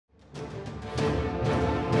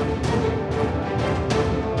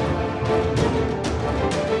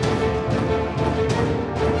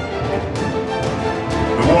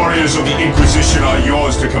orders of the Inquisition are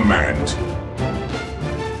yours to command.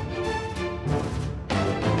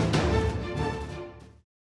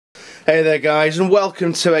 Hey there guys, and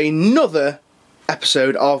welcome to another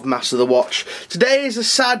episode of Master of the Watch. Today is a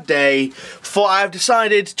sad day, for I've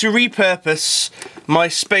decided to repurpose my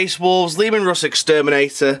Space Wolves Leman Russ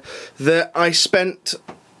Exterminator that I spent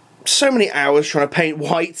so many hours trying to paint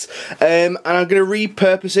white, and I'm going to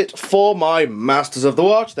repurpose it for my Masters of the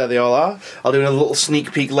Watch. There they all are. I'll do another little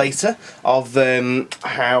sneak peek later of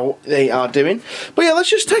how they are doing. But yeah,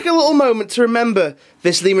 let's just take a little moment to remember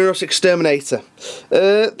this Leman Russ Exterminator.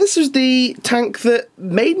 This is the tank that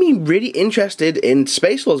made me really interested in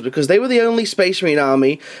Space Wolves, because they were the only Space Marine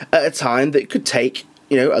army at a time that could take,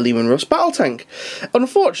 you know, a Leman Russ battle tank.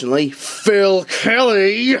 Unfortunately, Phil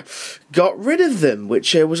Kelly got rid of them,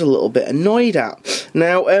 which I was a little bit annoyed at.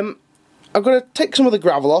 Now, I've got to take some of the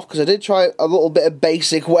gravel off, because I did try a little bit of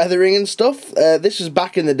basic weathering and stuff. This was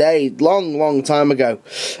back in the day, long time ago.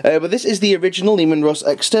 But this is the original Leman Russ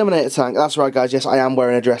Exterminator tank. That's right, guys, yes, I am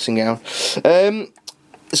wearing a dressing gown.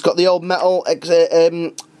 It's got the old metal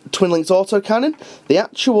twin-linked autocannon. The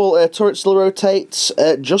actual turret still rotates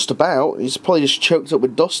just about. It's probably just choked up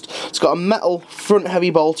with dust. It's got a metal front heavy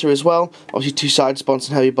bolter as well. Obviously 2 side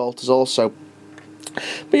sponson heavy bolters also.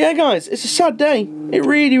 But yeah, guys, it's a sad day. It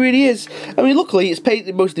really is. I mean, luckily it's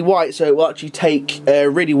painted mostly white, so it will actually take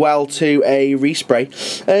really well to a respray.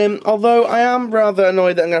 Although I am rather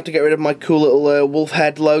annoyed that I'm going to have to get rid of my cool little wolf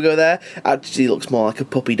head logo there. Actually, it looks more like a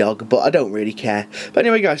puppy dog, but I don't really care. But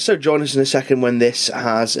anyway, guys, so join us in a second when this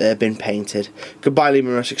has been painted. Goodbye,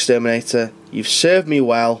 Leman Russ Exterminator. You've served me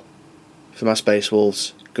well. For my Space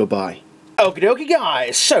Wolves, goodbye. Okie dokie,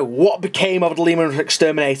 guys. So, what became of the Leman Russ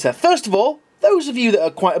Exterminator? First of all, those of you that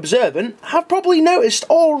are quite observant have probably noticed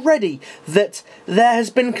already that there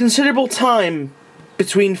has been considerable time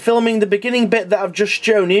between filming the beginning bit that I've just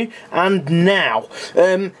shown you and now,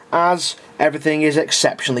 as everything is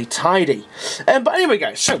exceptionally tidy. But anyway,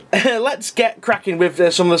 guys, so let's get cracking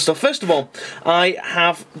with some of the stuff. First of all, I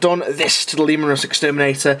have done this to the Leman Russ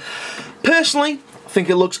Exterminator. Personally, I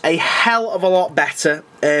think it looks a hell of a lot better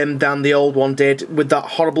than the old one did, with that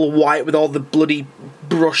horrible white with all the bloody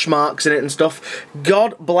brush marks in it and stuff.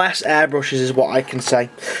 God bless airbrushes is what I can say.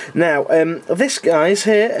 Now, this, guys,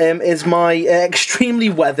 here is my extremely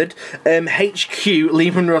weathered HQ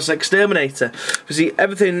Leman Russ Exterminator. You see,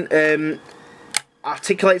 everything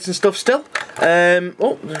articulates and stuff still.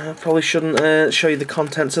 Oh, I probably shouldn't show you the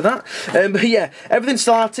contents of that. But yeah, everything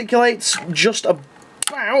still articulates just about.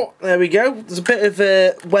 There we go. There's a bit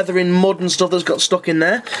of weathering mud and stuff that's got stuck in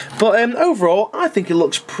there, but overall I think it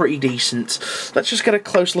looks pretty decent. Let's just get a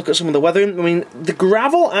close look at some of the weathering. I mean, the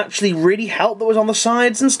gravel actually really helped that was on the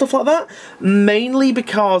sides and stuff like that, mainly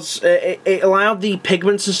because it allowed the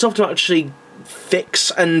pigments and stuff to actually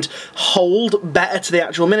fix and hold better to the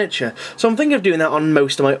actual miniature. So I'm thinking of doing that on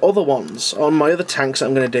most of my other ones, on my other tanks that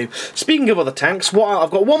I'm going to do. Speaking of other tanks,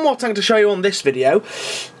 I've got one more tank to show you on this video.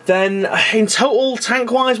 Then, in total,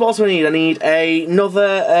 tank-wise, what else do I need? I need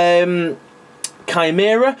another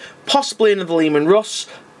Chimera, possibly another Leman Russ,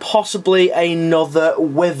 possibly another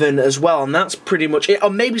Wyvern as well, and that's pretty much it. Or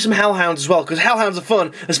maybe some Hellhounds as well, because Hellhounds are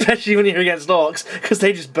fun, especially when you're against Orcs, because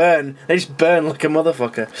they just burn. They just burn like a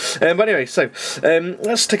motherfucker. But anyway, so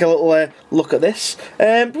let's take a little look at this.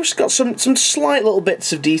 We've just got some slight little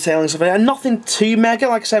bits of detail and stuff, and nothing too mega.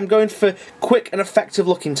 Like I said, I'm going for quick and effective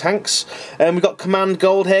looking tanks. We've got Command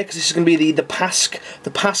Gold here, because this is going to be the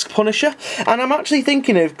Pask Punisher, and I'm actually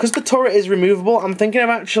thinking of, because the turret is removable, I'm thinking of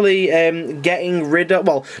actually getting rid of,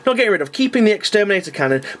 well, not getting rid of, keeping the Exterminator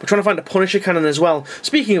cannon, but trying to find a Punisher cannon as well.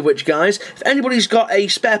 Speaking of which, guys, if anybody's got a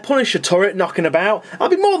spare Punisher turret knocking about, I'll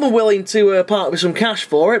be more than willing to part with some cash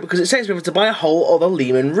for it, because it saves me to buy a whole other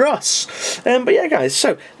Leman Russ. But yeah, guys,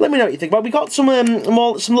 so let me know what you think. Well, we got some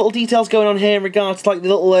little details going on here in regards to like the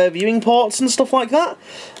little viewing ports and stuff like that.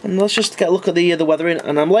 And let's just get a look at the weathering.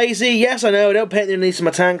 And I'm lazy. Yes, I know. I don't paint the underneath of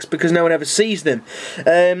my tanks because no one ever sees them.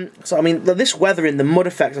 So I mean, this weathering, the mud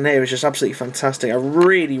effect on here is just absolutely fantastic. I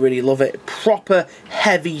really love it. Proper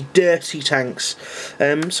heavy, dirty tanks.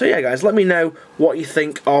 So yeah, guys, let me know what you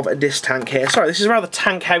think of this tank here. Sorry, this is rather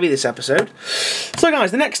tank heavy, this episode. So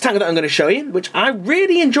guys, the next tank that I'm going to show you, which I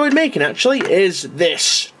really enjoyed making actually, is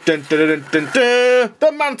this. Dun, dun, dun, dun, dun,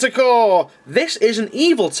 the Manticore! This is an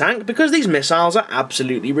evil tank because these missiles are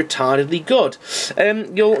absolutely retardedly good.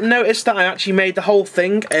 You'll notice that I actually made the whole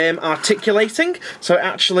thing articulating, so it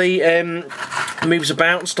actually moves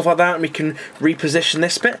about and stuff like that, and we can reposition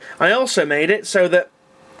this bit. I also made it so that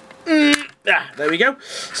there we go,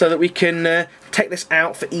 so that we can take this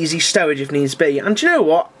out for easy stowage if needs be. And do you know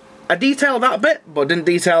what? I detailed that bit, but didn't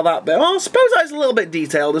detail that bit. Well, I suppose that's a little bit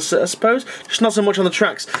detailed, I suppose, just not so much on the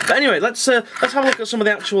tracks. But anyway, let's have a look at some of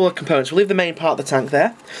the actual components. We'll leave the main part of the tank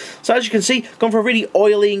there. So as you can see, gone for a really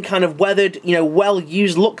oily and kind of weathered, you know,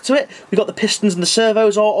 well-used look to it. We've got the pistons and the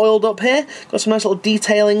servos all oiled up here. Got some nice little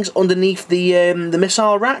detailings underneath the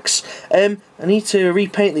missile racks. I need to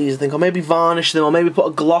repaint these, I think, or maybe varnish them, or maybe put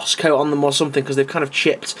a gloss coat on them or something, because they've kind of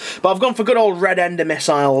chipped. But I've gone for good old red ender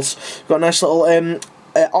missiles. Got a nice little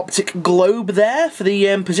optic globe there for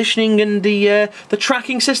the positioning and the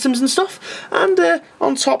tracking systems and stuff. And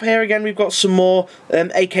on top here again, we've got some more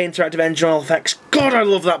AK Interactive engine oil effects. God, I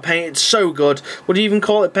love that paint. It's so good. What do you even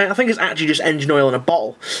call it? Paint? I think it's actually just engine oil in a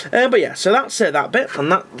bottle. But yeah, so that's that bit,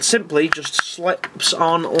 and that simply just slips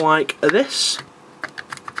on like this.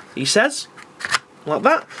 He says. Like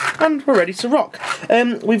that, and we're ready to rock.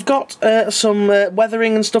 We've got some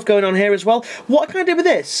weathering and stuff going on here as well. What can I do with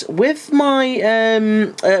this? With my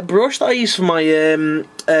brush that I use for my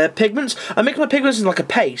pigments, I make my pigments in like a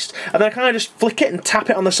paste, and then I kind of just flick it and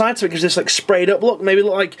tap it on the side so it gives this like sprayed up look. Maybe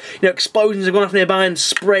look like, you know, explosions have gone off nearby and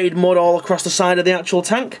sprayed mud all across the side of the actual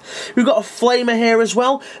tank. We've got a flamer here as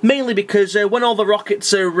well, mainly because when all the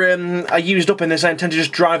rockets are used up in this, I intend to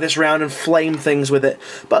just drive this around and flame things with it.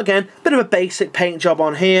 But again, a bit of a basic paint job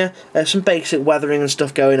on here, some basic weathering and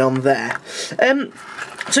stuff going on there.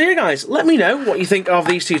 So yeah guys, let me know what you think of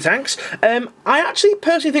these two tanks. I actually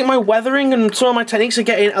personally think my weathering and some of my techniques are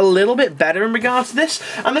getting a little bit better in regards to this,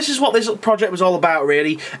 and this is what this project was all about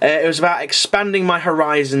really. It was about expanding my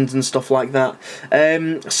horizons and stuff like that.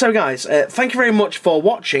 So guys, thank you very much for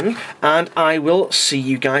watching, and I will see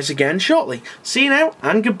you guys again shortly. See you now,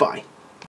 and goodbye.